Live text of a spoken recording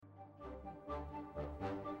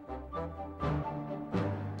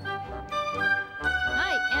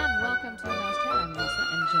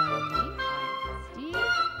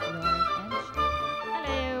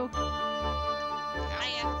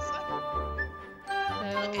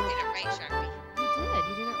think I did it right, Sharpie.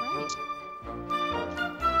 You did it right.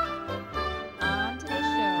 On today's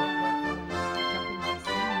show, we're going to jump into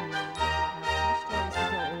some news. We have two stories to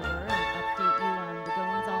go over and update you on the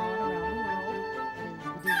goings on around the world.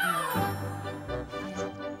 That is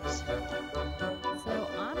the Disney world. So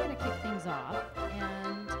I'm going to kick things off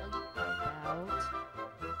and tell you about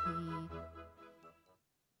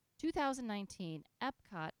the 2019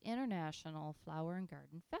 Epcot International Flower and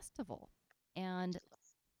Garden Festival. And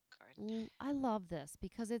Garden. I love this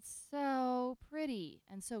because it's so pretty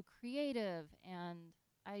and so creative, and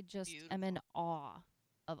I just am in awe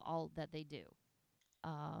of all that they do.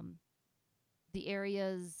 Um, the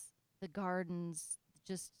areas, the gardens,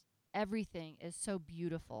 just everything is so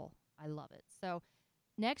beautiful. I love it. So,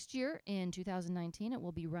 next year in 2019, it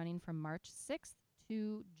will be running from March 6th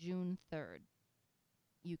to June 3rd.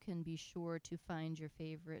 You can be sure to find your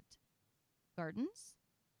favorite gardens,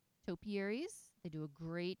 topiaries. They do a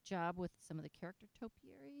great job with some of the character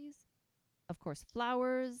topiaries. Of course,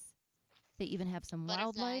 flowers. They even have some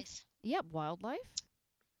wildlife. Butterflies. Yep, wildlife.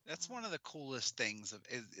 That's one of the coolest things.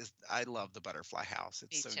 Is I love the butterfly house.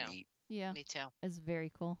 It's Me so too. neat. Yeah, Me too. it's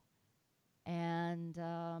very cool. And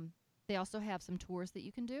they also have some tours that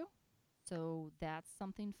you can do. So that's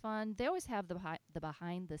something fun. They always have the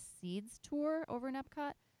behind the seeds tour over in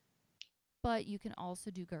Epcot, but you can also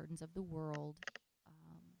do Gardens of the World,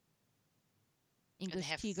 And they English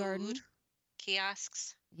have tea food garden.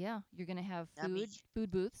 kiosks. Yeah, you're gonna have Yummy.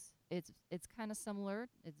 food booths. It's kind of similar.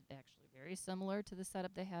 It's actually very similar to the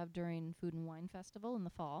setup they have during Food and Wine Festival in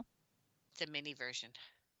the fall. The mini version.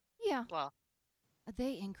 Yeah, Well,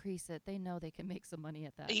 they increase it. They know they can make some money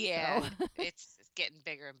at that. yeah, So. it's getting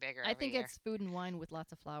bigger and bigger I every think year. it's Food and Wine with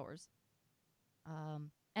lots of flowers.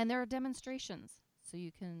 And there are demonstrations, so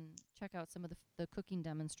you can check out some of the cooking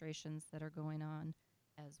demonstrations that are going on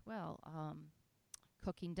as well.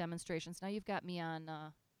 Cooking demonstrations. Now you've got me on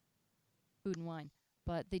Food and Wine,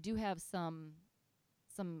 but they do have some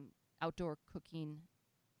outdoor cooking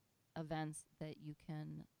events that you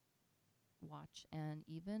can watch and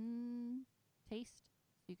even taste.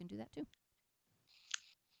 So you can do that too.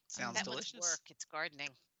 Sounds That delicious. one's work. It's gardening.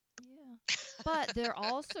 Yeah. But they're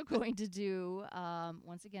also going to do,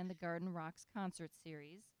 once again, the Garden Rocks concert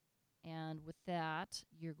series. And with that,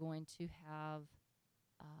 you're going to have,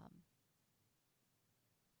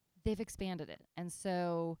 they've expanded it. And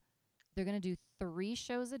so they're going to do 3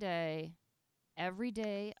 shows a day, every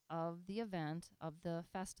day of the event, of the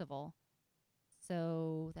festival.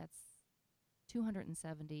 So that's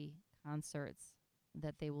 270 concerts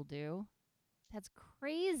that they will do. That's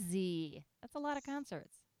crazy. That's a lot of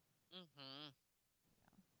concerts. Mm-hmm.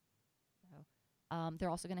 So, they're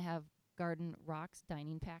also going to have Garden Rocks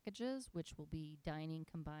dining packages, which will be dining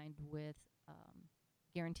combined with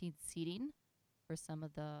guaranteed seating for some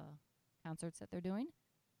of the concerts that they're doing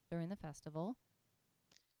during the festival.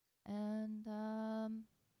 And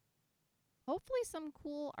hopefully some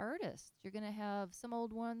cool artists. You're going to have some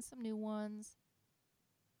old ones, some new ones.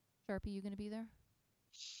 Sharpie, you going to be there?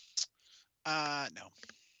 No.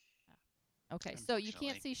 Okay, so you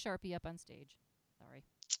can't Unfortunately. see Sharpie up on stage. Sorry.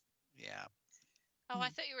 Yeah. Oh, I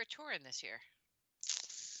thought you were touring this year.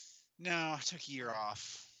 No, I took a year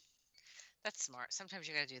off. That's smart. Sometimes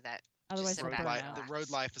you got to do that. Otherwise, sit you'll Road back burn life, and out. the road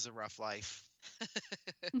life is a rough life.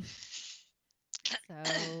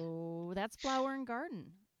 So that's Flower and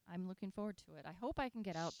Garden. I'm looking forward to it. I hope I can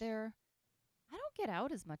get out there. I don't get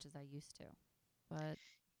out as much as I used to, but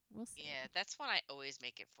we'll see. Yeah, that's one I always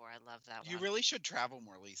make it for. I love that You one. really should travel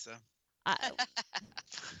more, Lisa.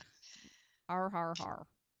 Har, har, har.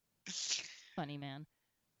 Funny man.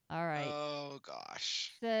 All right. Oh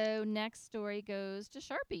gosh. So next story goes to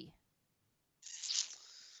Sharpie.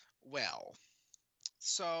 Well,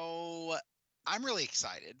 so I'm really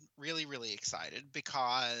excited, really excited,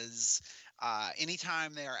 because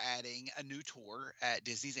anytime they are adding a new tour at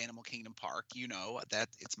Disney's Animal Kingdom Park, you know that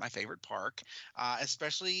it's my favorite park,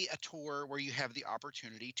 especially a tour where you have the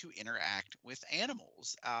opportunity to interact with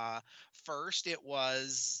animals. First, it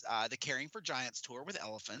was the Caring for Giants tour with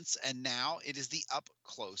elephants, and now it is the Up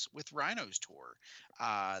Close with Rhinos tour.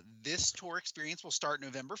 This tour experience will start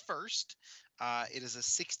November 1st. It is a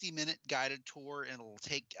 60-minute guided tour, and it'll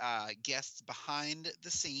take guests behind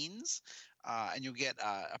the scenes, and you'll get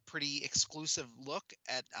a pretty exclusive look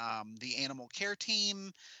at the animal care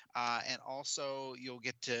team, and also you'll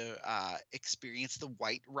get to experience the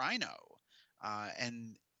white rhino.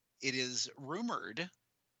 And it is rumored,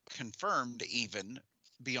 confirmed even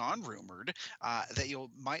beyond rumored, that you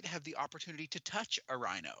might have the opportunity to touch a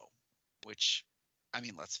rhino, which, I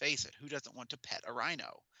mean, let's face it, who doesn't want to pet a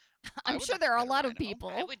rhino? I'm would sure like there to are a pet lot of rhino. people.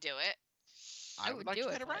 I would do it. I would would like do to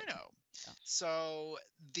it pet a for it. rhino. Yeah. So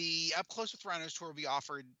the Up Close with Rhinos tour will be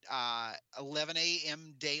offered 11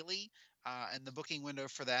 a.m. daily. And the booking window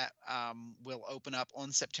for that will open up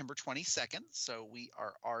on September 22nd. So we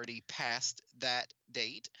are already past that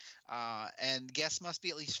date. And guests must be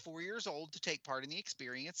at least 4 years old to take part in the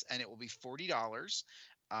experience, and it will be $40.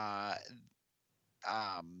 Uh,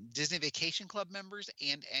 Disney Vacation Club members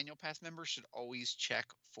and annual pass members should always check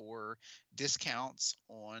for discounts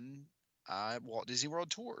on Walt Disney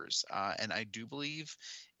World tours. And I do believe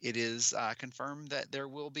it is confirmed that there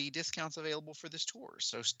will be discounts available for this tour.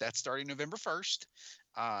 So that's starting November 1st.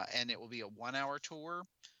 And it will be a 1 hour tour,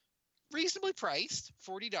 reasonably priced,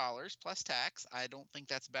 $40 plus tax. I don't think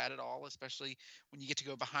that's bad at all, especially when you get to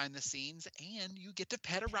go behind the scenes and you get to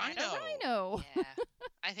pet a Pet a rhino. Rhino. Yeah.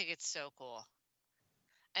 I think it's so cool.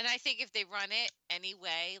 And I think if they run it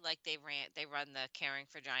anyway, like they run the Caring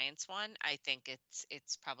for Giants one, I think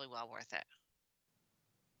it's probably well worth it.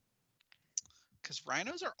 Because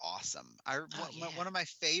rhinos are awesome. yeah. One of my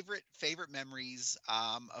favorite memories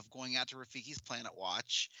of going out to Rafiki's Planet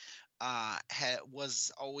Watch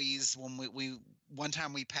was always when we one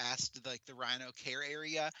time we passed like the rhino care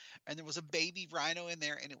area, and there was a baby rhino in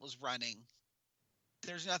there, and it was running.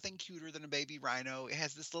 There's nothing cuter than a baby rhino. It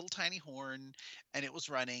has this little tiny horn, and it was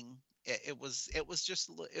running. It was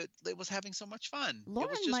having so much fun. It was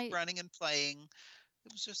Lauren just might running and playing.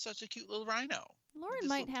 It was just such a cute little rhino. with Lauren this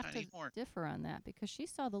might little have tiny to horn. differ on that because she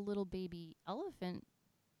saw the little baby elephant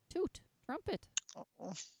trumpet.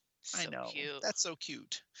 Oh, So I know. cute. That's so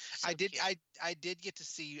cute. So I did cute. I did get to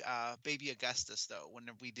see baby Augustus though when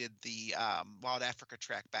we did the Wild Africa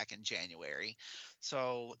trek back in January.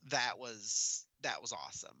 So that was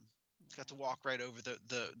awesome. Got to walk right over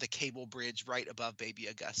the cable bridge right above baby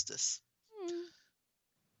Augustus. Hmm.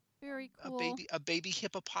 Very cool. A baby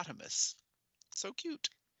hippopotamus. So cute.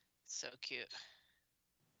 So cute.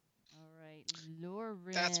 All right, Lauren.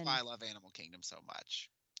 That's why I love Animal Kingdom so much.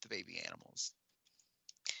 The baby animals.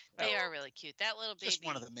 They are really cute. That little baby Just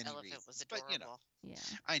one of the many elephant reasons, was but, adorable. you know.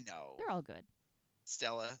 Yeah, I know. they're all good.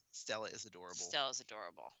 Stella is adorable. Stella's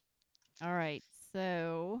adorable. All right,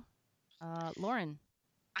 so Lauren.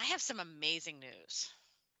 I have some amazing news.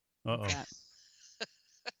 what's Uh-oh. that?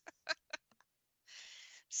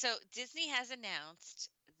 So Disney has announced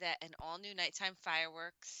that an all-new nighttime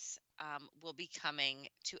fireworks will be coming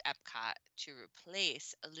to Epcot to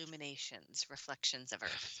replace Illuminations Reflections of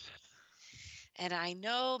Earth. And I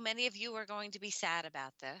know many of you are going to be sad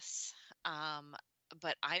about this,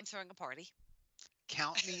 but I'm throwing a party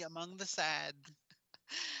Count me among the sad.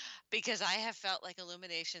 because I have felt like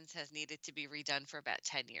Illuminations has needed to be redone for about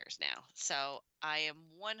 10 years now. So I am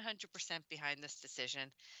 100% behind this decision.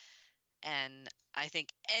 And I think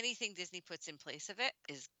anything Disney puts in place of it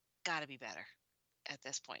is got to be better at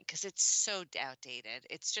this point because it's so outdated.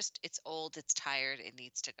 It's old, it's tired, it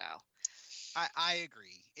needs to go. I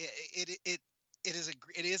agree. It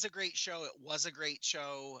is a great show. It was a great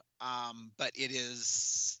show. But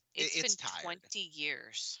it's been tired. 20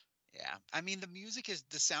 years. Yeah. I mean, the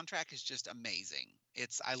soundtrack is just amazing.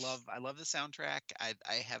 I love the soundtrack.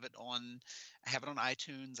 I have it on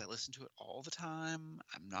iTunes. I listen to it all the time.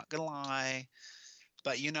 I'm not gonna lie.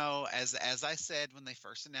 But as I said when they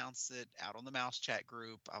first announced it out on the Mouse Chat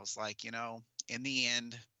group, I was like, in the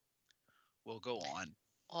end, we'll go on.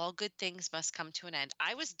 All good things must come to an end.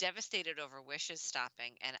 I was devastated over Wishes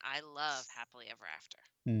stopping, and I love Happily Ever After.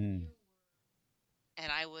 Hmm.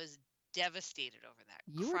 And I was devastated over that.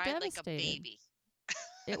 You were Cried like a devastated. baby.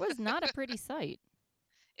 It was not a pretty sight.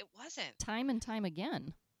 It wasn't. Time and time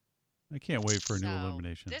again. I can't wait for a new So,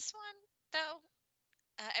 Illumination. This one,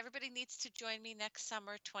 though, everybody needs to join me next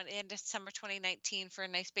summer, end of summer 2019, for a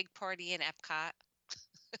nice big party in Epcot.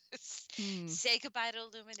 Say goodbye to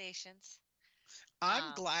Illuminations.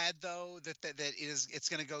 I'm glad though that it's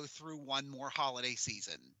going to go through one more holiday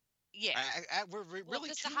season. Yeah, we're really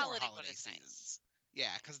because two the more holiday holiday one is seasons. nice. Yeah,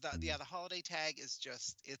 because the holiday tag is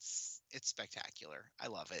just it's spectacular. I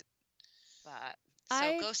love it.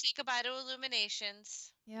 But go say goodbye to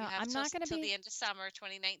Illuminations. Yeah, you have I'm not going to till be. the end of summer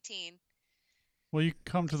 2019. Well, you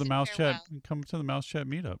come to the Say Mouse Chat. farewell. Come to the Mouse Chat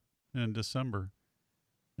meetup in December,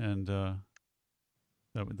 and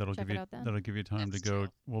that'll Check give it you out then. that'll give you time That's to go.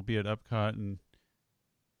 true. We'll be at Epcot and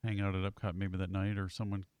hang out at Epcot maybe that night, or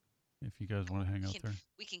someone if you guys want to hang out there.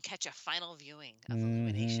 We can catch a final viewing of Mhm.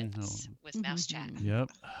 Illuminations with Mouse Chat. Yep.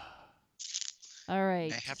 All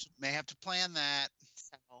right. May have to plan that.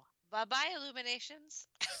 So bye-bye, Illuminations.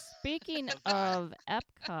 Speaking Bye-bye. of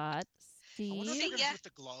Epcot, I wonder if See they're Steve. gonna ya. do with the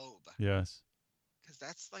globe, Yes. because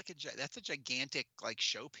that's a gigantic like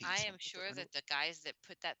showpiece. I am sure that the guys that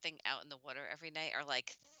put that thing out in the water every night are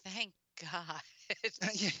like, thank God.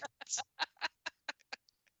 Yes.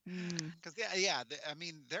 Mm. Because I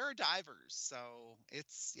mean, there are divers, so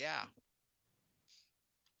it's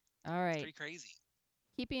All right. pretty crazy.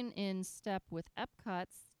 Keeping in step with Epcot,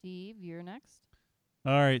 Steve, you're next.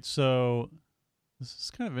 All right, so this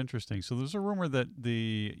is kind of interesting. So there's a rumor that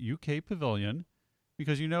the UK Pavilion,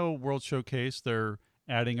 because World Showcase, they're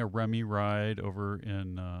adding a Remy ride over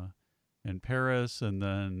in Paris, and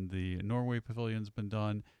then the Norway Pavilion's been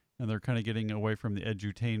done, and they're kind of getting away from the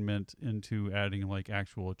edutainment into adding like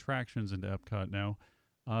actual attractions into Epcot now.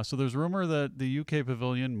 So there's rumor that the UK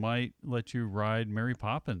Pavilion might let you ride Mary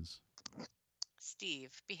Poppins.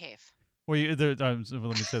 Steve, behave. Well, let me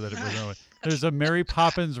say that another way. There's a Mary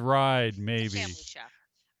Poppins ride, maybe, Family show.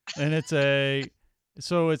 and it's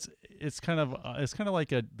kind of like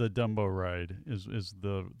the Dumbo ride is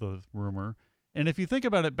the rumor. And if you think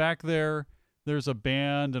about it, back there's a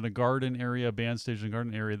band and a garden area, band stage and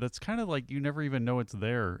garden area. That's kind of like you never even know it's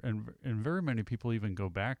there, and very many people even go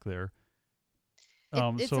back there.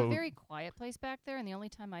 It's a very quiet place back there, and the only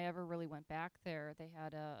time I ever really went back there, they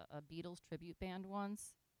had a Beatles tribute band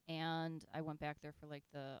once, and I went back there for like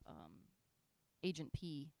the Agent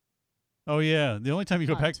P. Oh yeah, the only time you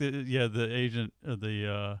go Hunt. back, the agent,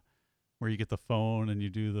 where you get the phone and you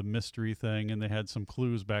do the mystery thing, and they had some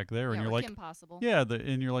clues back there, and you're like, Kim Possible. yeah,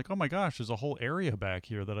 and you're like, oh my gosh, there's a whole area back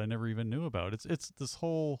here that I never even knew about. It's this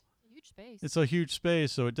whole, Huge space. it's a huge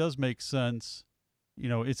space, so it does make sense.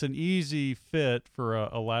 It's an easy fit for a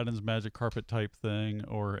Aladdin's Magic Carpet type thing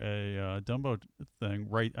or a Dumbo thing,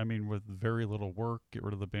 right? I mean, with very little work, get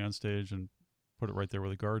rid of the band stage and put it right there where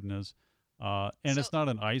the garden is. And it's not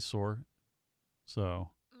an eyesore. So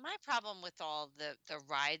my problem with all the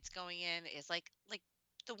rides going in is like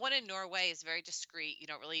the one in Norway is very discreet. You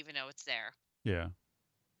don't really even know it's there. yeah.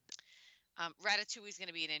 Ratatouille is going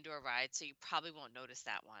to be an indoor ride, so you probably won't notice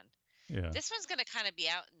that one. Yeah. This one's going to kind of be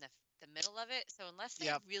out in the middle of it. So unless they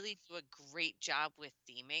really do a great job with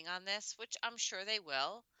theming on this, which I'm sure they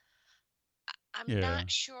will, I'm not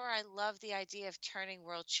sure I love the idea of turning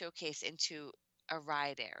World Showcase into a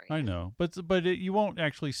ride area. I know, but you won't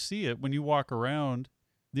actually see it when you walk around.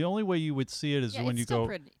 The only way you would see it is when you go.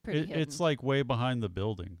 Pretty it's like way behind the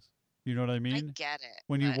buildings. You know what I mean? I get it.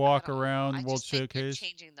 When you walk around I World just think they're Showcase,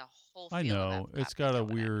 changing the whole I feel know of it's got a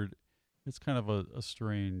weird. It's kind of a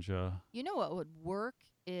strange. You know what would work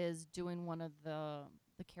is doing one of the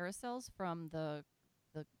carousels from the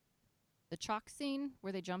chalk scene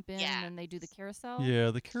where they jump in and they do the carousel.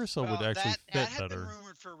 Yeah, the carousel would actually fit that had better. been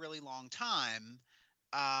rumored for a really long time.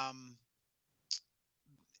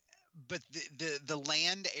 But the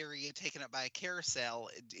land area taken up by a carousel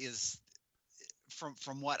is,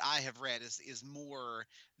 from what I have read, is more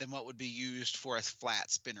than what would be used for a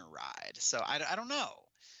flat spinner ride. So I don't know.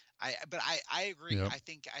 But I agree. Yep. I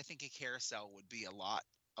think a carousel would be a lot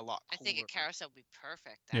cooler. I think a carousel would be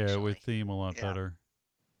perfect. Actually. Yeah, it would theme a lot better.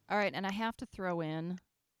 All right, and I have to throw in,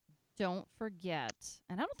 don't forget,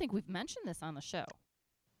 and I don't think we've mentioned this on the show,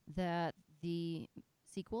 that the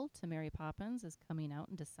sequel to Mary Poppins is coming out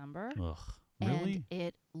in December. Ugh, really? And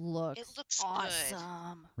it looks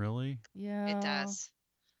awesome. Good. Really? Yeah. It does.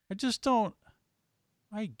 I just don't.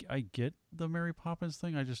 I get the Mary Poppins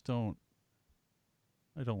thing. I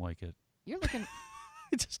don't like it. You're looking.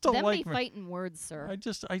 I just don't like. Fighting words, sir.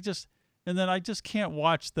 And then I just can't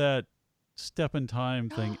watch that Step in Time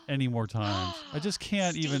thing any more times. I just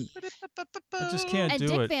can't even. I just can't do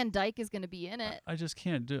it. And Dick Van Dyke is going to be in it. I just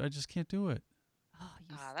can't do it.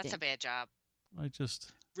 Oh, that's a bad job. I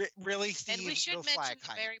just. Really, Steve, and we should go mention flag the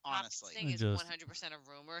height, Mary Poppins honestly. thing is 100% a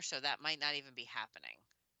rumor, so that might not even be happening.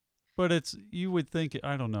 But you would think,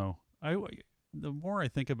 I don't know. The more I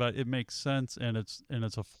think about it, it makes sense, and it's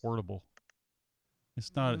affordable.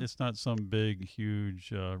 It's not some big,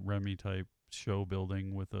 huge Remy type show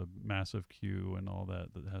building with a massive queue and all that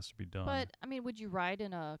has to be done. But I mean, would you ride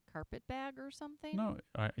in a carpet bag or something? No,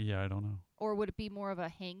 I don't know. Or would it be more of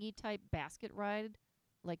a hangy type basket ride,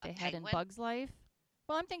 like they had in Bug's Life?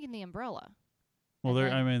 Well, I'm thinking the umbrella. Well,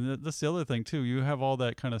 that's the other thing too. You have all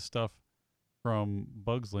that kind of stuff from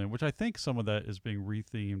Bugs Land, which I think some of that is being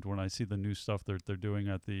rethemed when I see the new stuff they're doing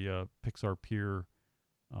at the Pixar Pier,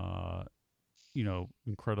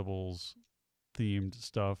 Incredibles themed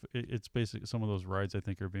stuff. It's basically some of those rides I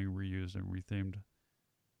think are being reused and rethemed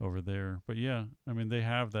over there. But yeah, I mean they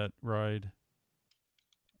have that ride.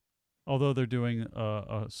 Although they're doing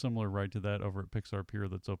a similar ride to that over at Pixar Pier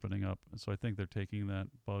that's opening up, so I think they're taking that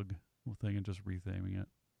bug thing and just retheming it,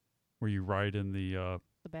 where you ride in the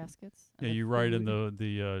baskets. Yeah, you ride in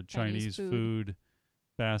the Chinese food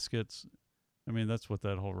baskets. I mean, that's what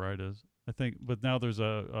that whole ride is, I think. But now there's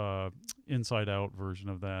a Inside Out version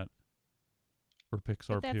of that for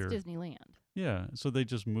Pixar But that's Pier. Disneyland. Yeah, so they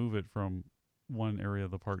just move it from one area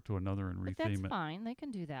of the park to another and But that's retheme it. fine. They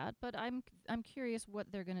can do that. But I'm curious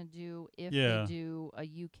what they're gonna do if Yeah. they do a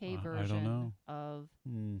UK I don't version know. of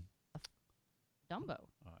Dumbo.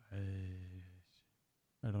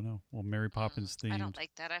 I don't know. Well, Mary Poppins themed. I don't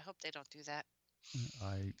like that. I hope they don't do that.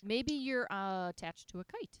 Maybe you're attached to a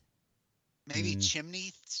kite. Maybe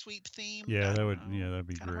chimney sweep theme. Yeah, that would. Yeah, that'd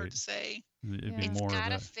be Kinda great. hard to say. It'd be Yeah. more It's of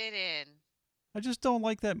gotta that. fit in I just don't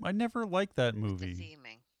like that. I never liked that with the movie,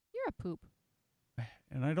 theming. You're a poop.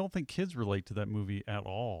 and I don't think kids relate to that movie at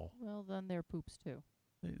all. Well, then they're poops too.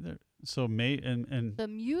 So and The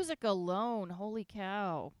music alone, holy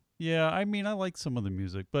cow! yeah, I mean, I like some of the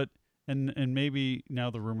music, but and maybe now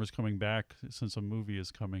the rumor's coming back since a movie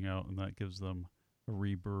is coming out, and that gives them a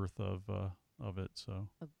rebirth of it. So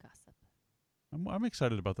Of gossip. I'm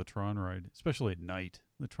excited about the Tron ride, especially at night.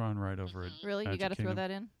 The Tron ride over at Really, you Magic got to throw Kingdom.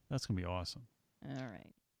 that in. That's gonna be awesome. All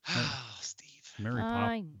right. Oh, Steve. I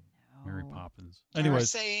know. Mary Poppins. You're Anyways,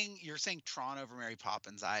 saying Tron over Mary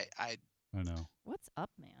Poppins. I know. What's up,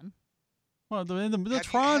 man? Well, the have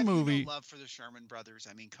Tron you movie. no love for the Sherman Brothers.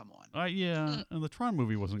 I mean, come on. Yeah, and the Tron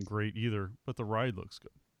movie wasn't great either, but the ride looks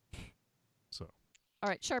good. So. All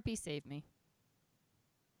right, Sharpie, save me.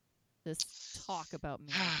 This talk about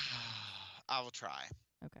me. I will try.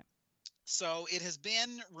 Okay. So it has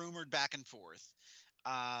been rumored back and forth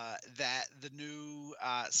that the new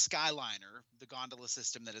Skyliner, the gondola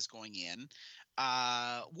system that is going in,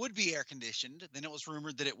 would be air conditioned. Then it was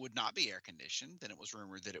rumored that it would not be air conditioned. Then it was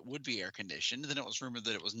rumored that it would be air conditioned. Then it was rumored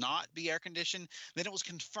that it was not be air conditioned. Then it was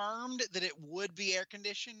confirmed that it would be air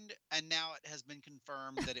conditioned, and now it has been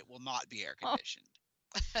confirmed that it will not be air conditioned.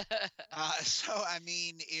 So I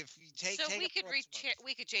mean, if you take So take we it could for what it's worth.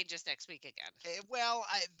 we could change this next week again. Well,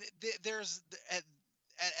 there's at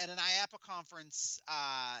an IAPA conference,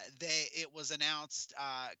 it was announced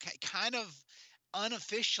kind of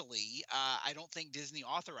unofficially. I don't think Disney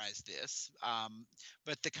authorized this,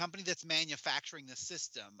 but the company that's manufacturing the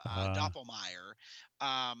system, Doppelmayr,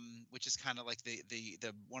 which is kind of like the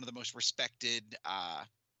one of the most respected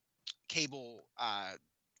cable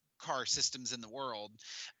car systems in the world,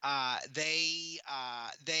 they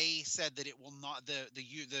said that it will not,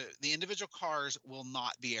 the individual cars will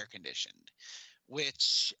not be air conditioned,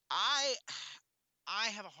 which I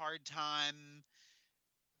have a hard time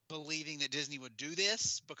believing that Disney would do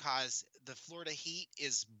this, because the Florida heat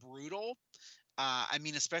is brutal. I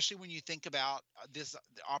mean, especially when you think about this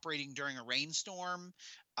operating during a rainstorm,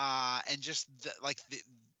 and just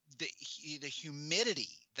the humidity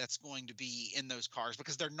that's going to be in those cars,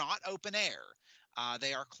 because they're not open air.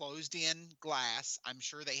 They are closed in glass. I'm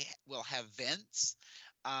sure they will have vents.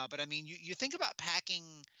 But I mean, you think about packing,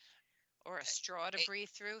 Or a straw to breathe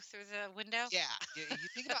through the window. yeah, you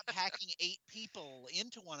think about packing 8 people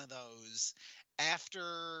into one of those after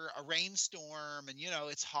a rainstorm, and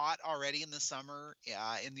it's hot already in the summer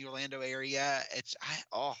in the Orlando area.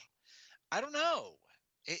 I don't know.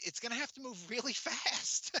 It's going to have to move really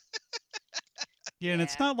fast. Yeah, and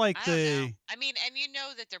it's not like I don't know. they. I mean, and you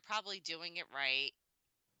know that they're probably doing it right.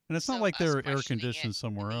 And it's not So like us they're air questioning it conditioned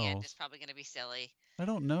somewhere in the end else. is probably going to be silly. I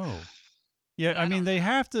don't know. Yeah, I I mean don't they know.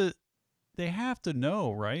 have to. They have to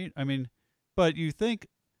know, right? I mean, but you think,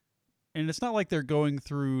 and it's not like they're going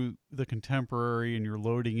through the Contemporary and you're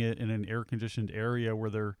loading it in an air conditioned area where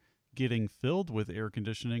they're getting filled with air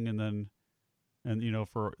conditioning, and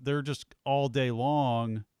they're just all day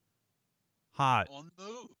long hot. On the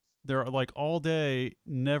move. They're like all day,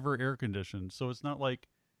 never air conditioned. So it's not like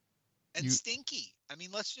And stinky. I mean,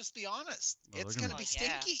 let's just be honest. Well, It's they're going to gonna- be Well,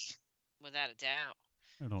 yeah. stinky. Without a doubt.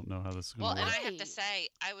 I don't know how this is Well, going and to I work. have to say,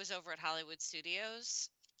 I was over at Hollywood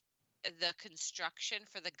Studios. The construction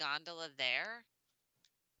for the gondola there,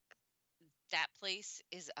 that place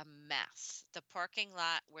is a mess. The parking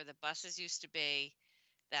lot where the buses used to be,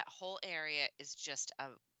 that whole area is just a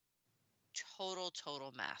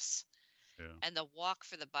total mess. Yeah. And the walk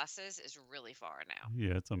for the buses is really far now.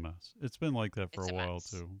 Yeah, it's a mess. It's been like that for It's a a while mess.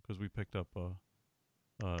 too, because we picked up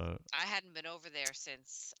I hadn't been over there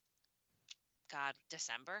since, God,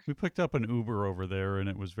 December. we picked up an Uber over there, and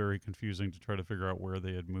it was very confusing to try to figure out where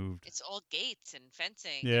they had moved. It's all gates and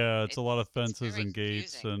fencing. Yeah, and it's a lot of it's fences very and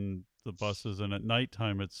gates confusing. and the buses, and at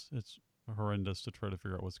nighttime it's horrendous to try to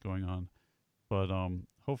figure out what's going on. But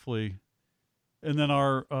hopefully, and then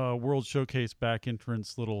our World Showcase back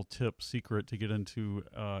entrance little tip secret to get into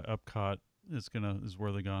Epcot is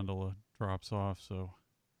where the gondola drops off. So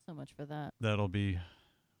much for that. that'll be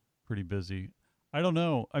pretty busy. I don't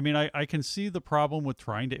know. I mean, I can see the problem with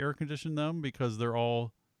trying to air condition them because they're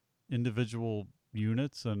all individual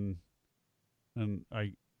units, and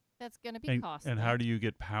that's going to be costly. And how do you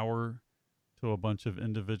get power to a bunch of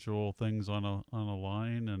individual things on a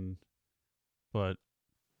line? But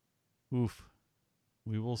oof,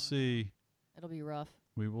 we will see. It'll be rough.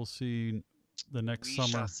 We will see the next We summer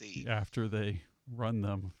shall see. after they run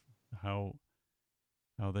them how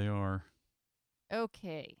they are.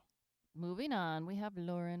 Okay. Moving on, we have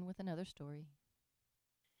Lauren with another story.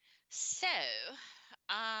 So,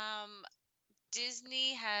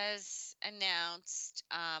 Disney has announced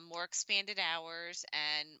more expanded hours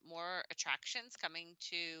and more attractions coming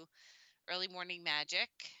to Early Morning Magic.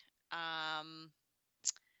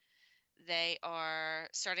 They are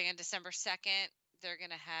starting on December 2nd. They're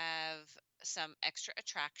going to have some extra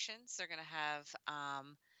attractions. They're going to have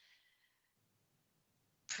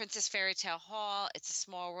Princess Fairy Tale Hall, It's a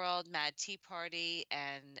Small World, Mad Tea Party,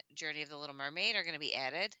 and Journey of the Little Mermaid are going to be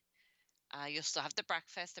added. You'll still have the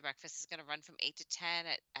breakfast. The breakfast is going to run from 8 to 10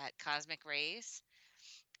 at Cosmic Rays.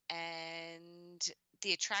 And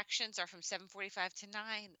the attractions are from 7:45 to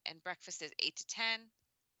 9, and breakfast is 8 to 10.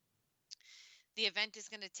 The event is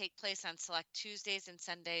going to take place on select Tuesdays and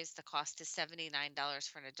Sundays. The cost is $79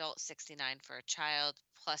 for an adult, $69 for a child,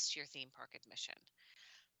 plus your theme park admission.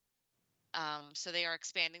 So they are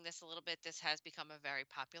expanding this a little bit. This has become a very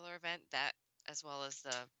popular event, that as well as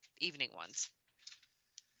the evening ones.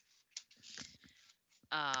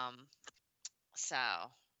 So.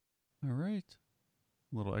 All right.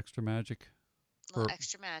 A little extra magic.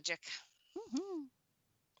 Extra magic. Mm-hmm.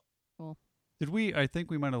 Cool. Did we? I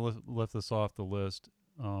think we might have left this off the list,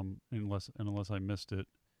 unless I missed it.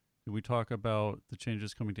 Did we talk about the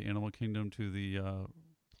changes coming to Animal Kingdom to the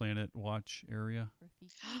Planet Watch area?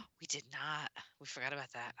 We did not. We forgot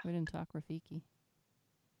about that. We didn't talk Rafiki.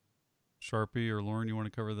 Sharpie or Lauren, you want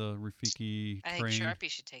to cover the Rafiki I train? think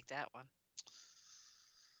Sharpie should take that one.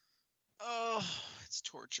 Oh, it's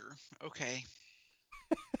torture. Okay.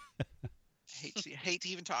 hate to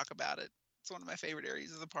even talk about it. It's one of my favorite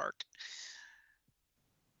areas of the park.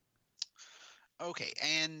 Okay,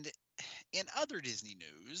 and in other Disney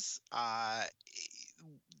news,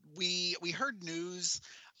 we heard news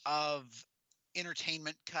of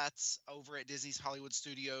entertainment cuts over at Disney's Hollywood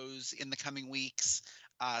Studios in the coming weeks.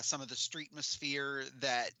 Some of the streetmosphere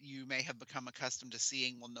that you may have become accustomed to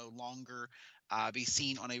seeing will no longer be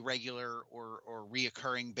seen on a regular or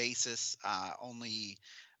reoccurring basis, only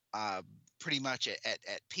pretty much at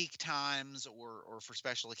peak times or for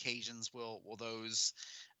special occasions will those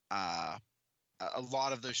a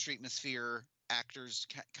lot of those streetmosphere actors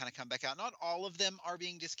kind of come back out. Not all of them are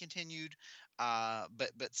being discontinued,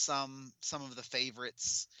 but some of the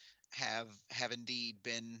favorites have indeed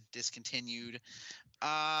been discontinued.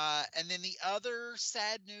 And then the other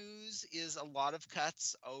sad news is a lot of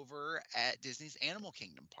cuts over at Disney's Animal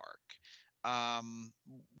Kingdom Park.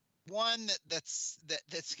 One that's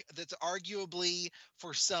arguably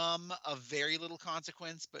for some of very little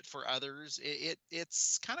consequence, but for others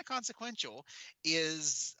it's kind of consequential,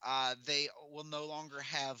 is they will no longer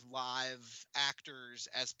have live actors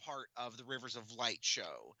as part of the Rivers of Light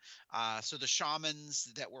show. So the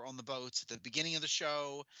shamans that were on the boats at the beginning of the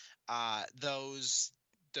show, those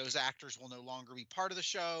actors will no longer be part of the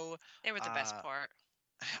show. They were the best part.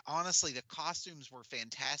 Honestly, the costumes were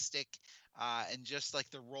fantastic, and just like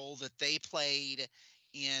the role that they played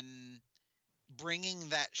in bringing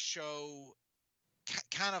that show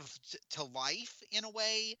kind of to life in a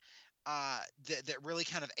way that really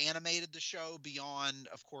kind of animated the show beyond,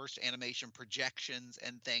 of course, animation projections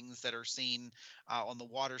and things that are seen on the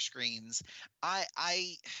water screens.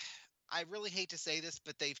 I really hate to say this,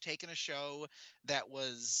 but they've taken a show that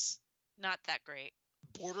was not that great,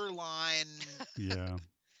 borderline, yeah,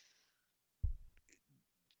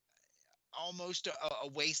 almost a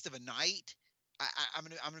waste of a night.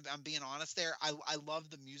 I'm being honest there. I love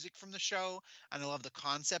the music from the show and I love the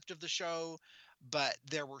concept of the show, but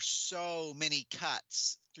there were so many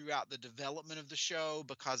cuts throughout the development of the show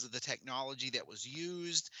because of the technology that was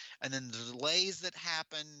used and then the delays that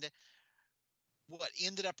happened. What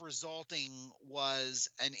ended up resulting was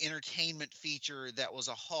an entertainment feature that was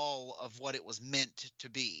a hull of what it was meant to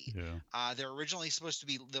be. Yeah. There was supposed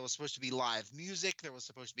to be live music. There was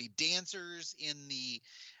supposed to be dancers in the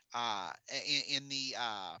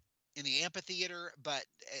amphitheater, but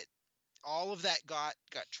all of that got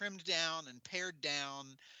trimmed down and pared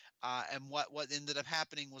down. And what ended up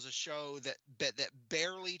happening was a show that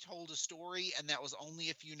barely told a story, and that was only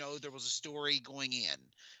if you know there was a story going in.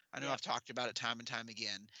 I know I've talked about it time and time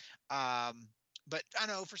again. But I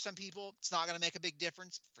know for some people, it's not going to make a big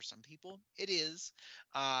difference. For some people, it is.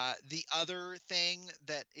 The other thing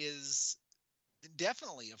that is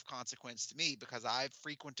definitely of consequence to me because I've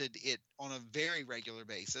frequented it on a very regular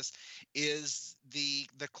basis, is the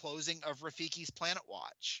closing of Rafiki's Planet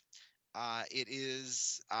Watch.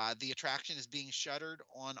 The attraction is being shuttered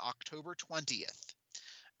on October 20th.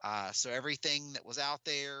 So everything that was out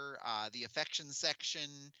there, the affection section,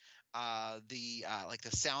 the like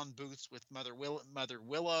the sound booths with Mother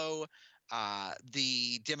Willow,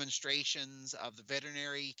 the demonstrations of the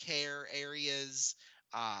veterinary care areas,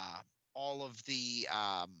 uh, all of the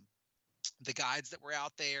guides that were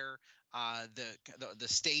out there, the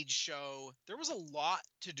stage show. There was a lot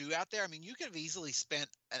to do out there. I mean, you could have easily spent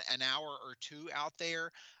an hour or two out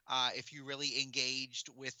there if you really engaged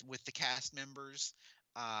with the cast members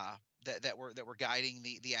that were guiding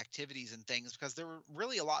the activities and things, because there were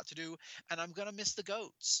really a lot to do. And I'm gonna miss the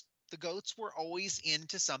goats. The goats were always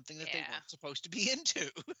into something that they Yeah. weren't supposed to be into.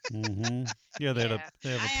 Mm-hmm. Yeah, they Yeah. have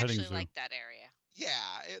a I petting actually zoo. like that area.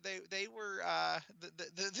 Yeah, they were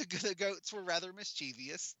the goats were rather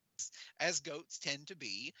mischievous, as goats tend to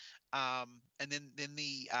be. And then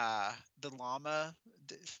the llama,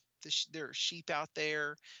 there are sheep out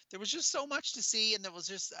there. There was just so much to see, and there was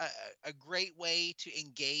just a great way to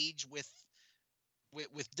engage with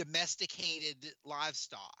domesticated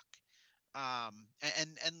livestock.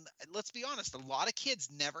 And let's be honest, a lot of kids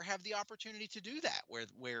never have the opportunity to do that where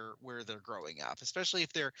they're growing up, especially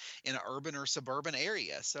if they're in an urban or suburban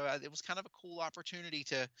area. So it was kind of a cool opportunity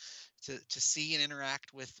to see and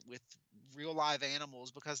interact with real live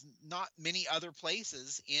animals, because not many other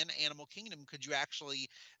places in Animal Kingdom could you actually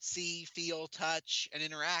see, feel, touch, and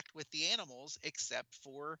interact with the animals except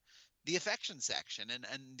for the affection section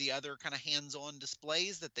and the other kind of hands-on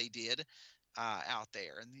displays that they did out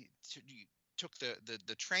there. And you took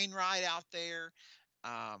the train ride out there.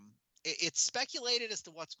 It's speculated as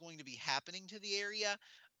to what's going to be happening to the area.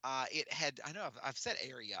 I know I've said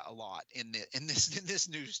area a lot in this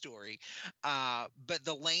news story, but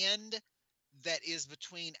the land that is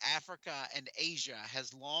between Africa and Asia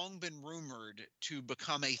has long been rumored to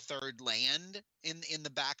become a third land in the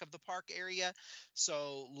back of the park area.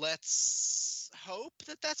 So let's hope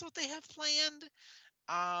that that's what they have planned.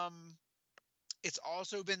 Um, it's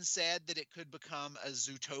also been said that it could become a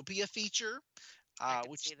Zootopia feature, I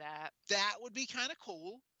could which see that. would be kind of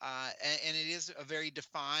cool. And it is a very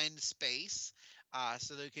defined space,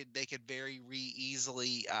 so they could very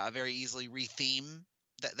easily retheme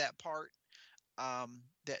that part,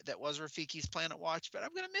 that was Rafiki's Planet Watch. But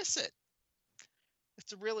I'm gonna miss it.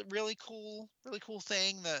 It's a really cool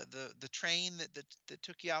thing. The train that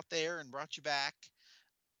took you out there and brought you back.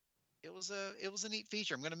 It was a neat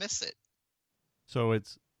feature. I'm gonna miss it. So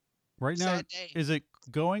it's right now. Sad day. Is it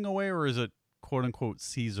going away or is it quote unquote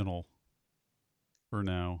seasonal for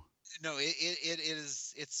now? No,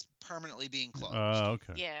 it's permanently being closed.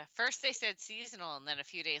 Okay. Yeah. First they said seasonal, and then a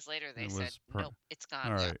few days later they It said was nope, it's gone.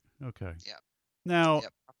 All right. Okay. Yep. Now,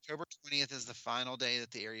 Yep. October 20th is the final day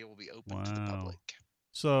that the area will be open to the Wow. public.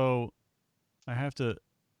 so I have to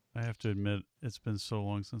admit, it's been so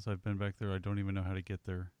long since I've been back there. I don't even know how to get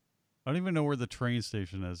there. I don't even know where the train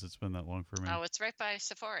station is. It's been that long for me. Oh, it's right by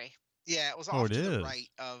Safari. Yeah, it was Oh, off it to the is. right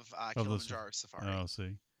of Of the Kilimanjaro Safari. Oh,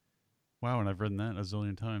 see. Wow, and I've ridden that a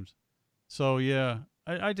zillion times. So yeah,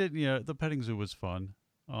 I did. Yeah, the petting zoo was fun.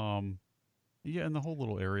 Yeah, and the whole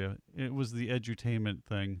little area. It was the edutainment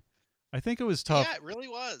thing. I think it was tough. Yeah, it really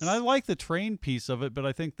was. And I like the train piece of it, but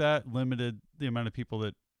I think that limited the amount of people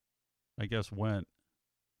that I guess went.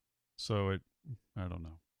 So I don't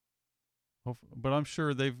know. But I'm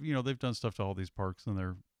sure they've done stuff to all these parks and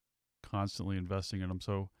they're constantly investing in them.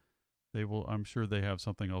 So they will. I'm sure they have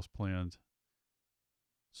something else planned.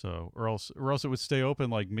 So or else it would stay open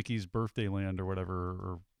like Mickey's Birthday Land or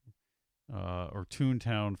whatever, or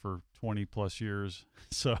Toontown for 20 plus years.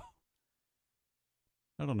 So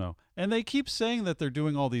I don't know. And they keep saying that they're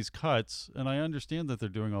doing all these cuts, and I understand that they're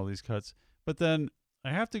doing all these cuts, but then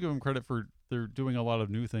I have to give them credit for they're doing a lot of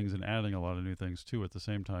new things and adding a lot of new things too at the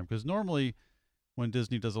same time. Because normally, when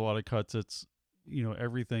Disney does a lot of cuts, it's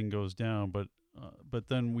everything goes down, but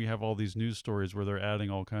then we have all these news stories where they're adding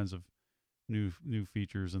all kinds of new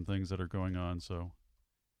features and things that are going on. So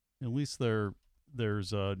at least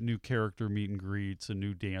there's new character meet and greets and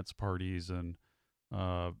new dance parties and.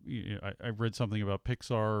 I read something about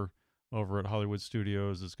Pixar over at Hollywood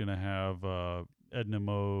Studios is going to have Edna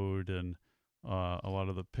Mode and a lot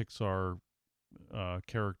of the Pixar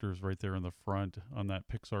characters right there in the front on that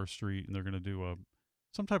Pixar street, and they're going to do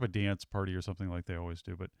some type of dance party or something like they always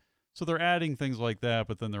do. But so they're adding things like that,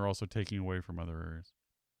 but then they're also taking away from other areas.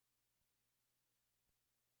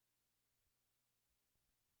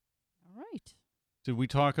 All right. Did we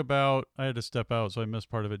talk about? I had to step out, so I missed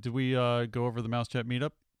part of it. Did we go over the Mouse Chat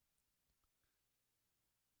meetup?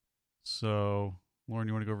 So, Lauren,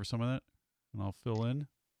 you want to go over some of that, and I'll fill in.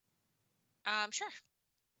 Sure.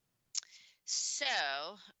 So,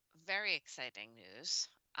 very exciting news.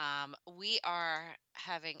 We are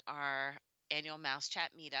having our annual Mouse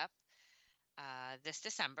Chat meetup this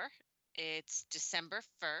December. It's December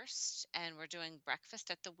 1st, and we're doing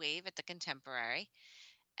breakfast at the Wave at the Contemporary.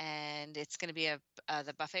 And it's going to be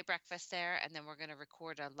the buffet breakfast there, and then we're going to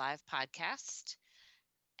record a live podcast.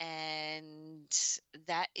 And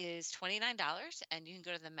that is $29, and you can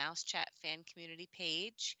go to the Mouse Chat fan community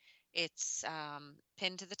page. It's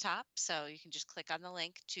pinned to the top, so you can just click on the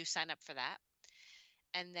link to sign up for that.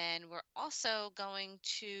 And then we're also going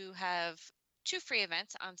to have 2 free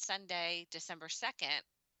events on Sunday, December 2nd.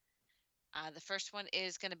 The first one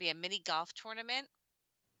is going to be a mini golf tournament,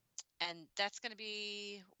 and that's going to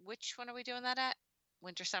be, which one are we doing that at?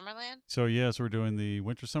 Winter Summerland? So yes, we're doing the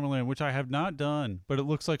Winter Summerland, which I have not done, but it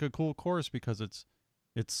looks like a cool course because it's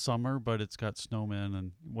summer, but it's got snowmen,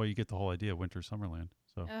 and well, you get the whole idea of Winter Summerland.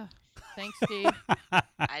 So thanks, Steve.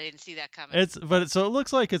 I didn't see that coming. So it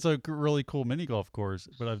looks like it's a really cool mini golf course,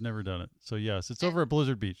 but I've never done it. So yes, it's over at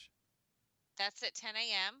Blizzard Beach. That's at 10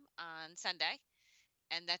 a.m. on Sunday.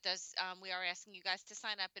 And that does, we are asking you guys to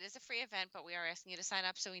sign up. It is a free event, but we are asking you to sign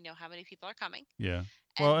up so we know how many people are coming. Yeah.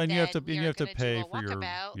 Well, and you have to pay for your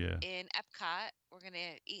In Epcot. We're going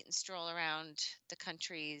to eat and stroll around the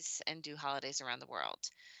countries and do holidays around the world.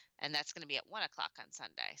 And that's going to be at 1:00 on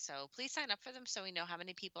Sunday. So please sign up for them so we know how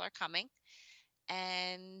many people are coming.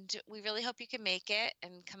 And we really hope you can make it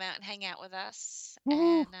and come out and hang out with us.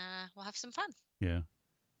 Woo-hoo. And we'll have some fun. Yeah.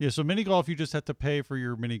 Yeah, so mini golf, you just have to pay for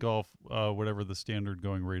your mini golf, whatever the standard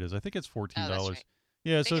going rate is. I think it's $14. Oh, that's right.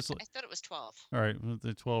 Yeah, I so it's. I thought it was 12. All right,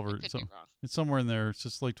 the 12 or something. it's somewhere in there. It's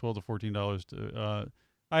just like $12 to $14.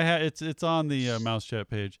 It's on the Mouse Chat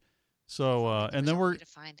page. So and then we're to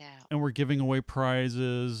find out. And we're giving away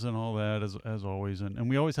prizes and all that as always, and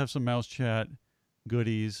we always have some Mouse Chat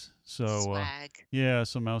goodies. So swag. Yeah,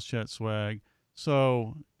 some Mouse Chat swag.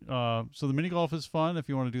 So the mini golf is fun if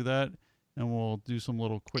you want to do that. And we'll do some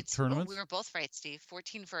little quick tournaments. We were both right, Steve.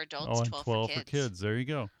 14 for adults, and 12 for kids. There you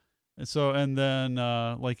go. And then,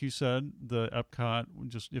 like you said, the Epcot.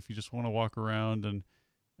 If you just want to walk around and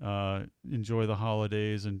enjoy the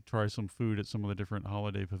holidays and try some food at some of the different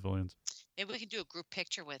holiday pavilions. Maybe we can do a group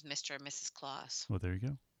picture with Mr. and Mrs. Claus. Well, there you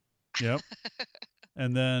go. Yep.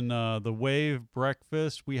 And then the Wave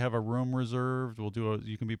breakfast. We have a room reserved.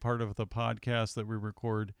 You can be part of the podcast that we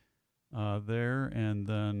record there, and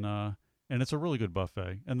then. And it's a really good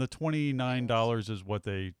buffet. And the $29 is what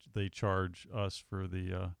they charge us for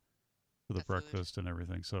the breakfast and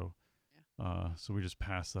everything. So so we just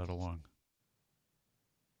pass that along.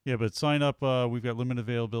 Yeah, but sign up. We've got limited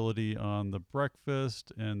availability on the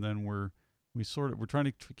breakfast, and then we're trying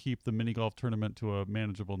to keep the mini golf tournament to a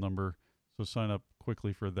manageable number. So sign up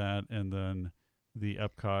quickly for that, and then the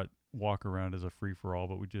Epcot walk around is a free for all.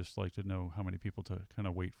 But we just like to know how many people to kind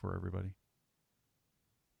of wait for everybody.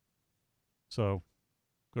 So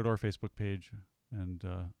go to our Facebook page and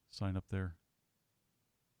sign up there.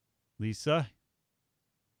 Lisa?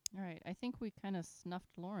 All right. I think we kind of snuffed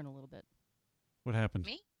Lauren a little bit. What happened?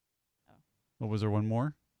 Me? Oh. What, was there one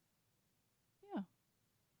more? Yeah.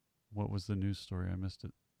 What was the news story? I missed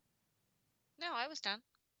it. No, I was done.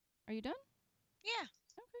 Are you done? Yeah.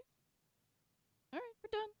 Okay. All right.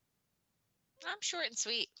 We're done. I'm short and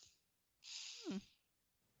sweet.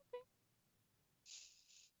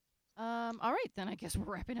 All right, then I guess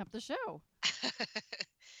we're wrapping up the show.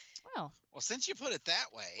 Well, since you put it that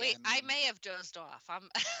way. Wait, I may have dozed off.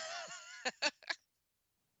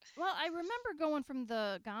 Well, I remember going from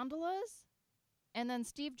the gondolas, and then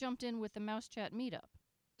Steve jumped in with the Mouse Chat meetup.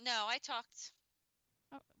 No, I talked.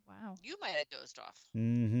 Oh, wow. You might have dozed off.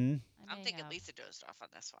 Mm-hmm. I'm thinking Lisa dozed off on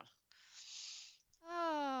this one.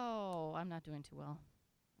 Oh, I'm not doing too well.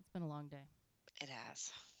 It's been a long day. It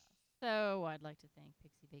has. So I'd like to thank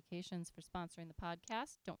Pixie Vacations for sponsoring the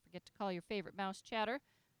podcast. Don't forget to call your favorite mouse chatter,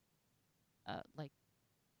 like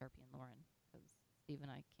Sharpie and Lauren, because Steve and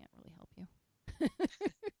I can't really help you.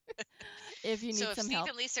 If you need some help. So if Steve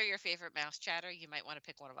and Lisa are your favorite mouse chatter, you might want to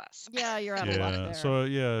pick one of us. Yeah, you're out of luck there.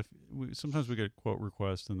 So sometimes we get quote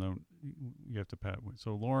requests, and then you have to pat.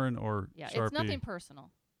 So Lauren or Sharpie, it's nothing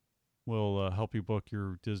personal. Will help you book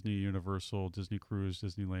your Disney, Universal, Disney Cruise,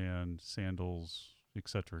 Disneyland, sandals,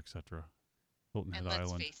 etc., Hilton Head Island.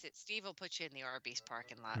 And let's face it, Steve will put you in the Arby's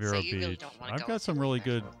parking lot, Vero so you Beach. really don't want to go. I've got some really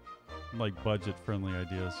good, budget-friendly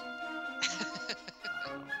ideas.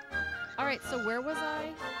 All right, so where was I?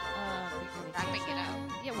 Wrapping it up.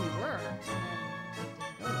 Yeah, we were.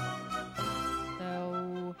 go there.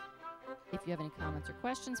 So if you have any comments or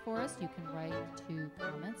questions for us, you can write to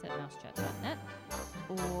comments@mousechat.net.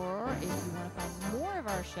 Or if you want to find more of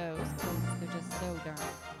our shows, because they're just so darn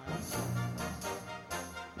fun,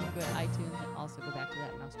 you can go to iTunes and also go back to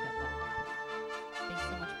that mousechat.net. Thanks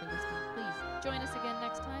so much for listening. Please join us again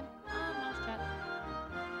next time.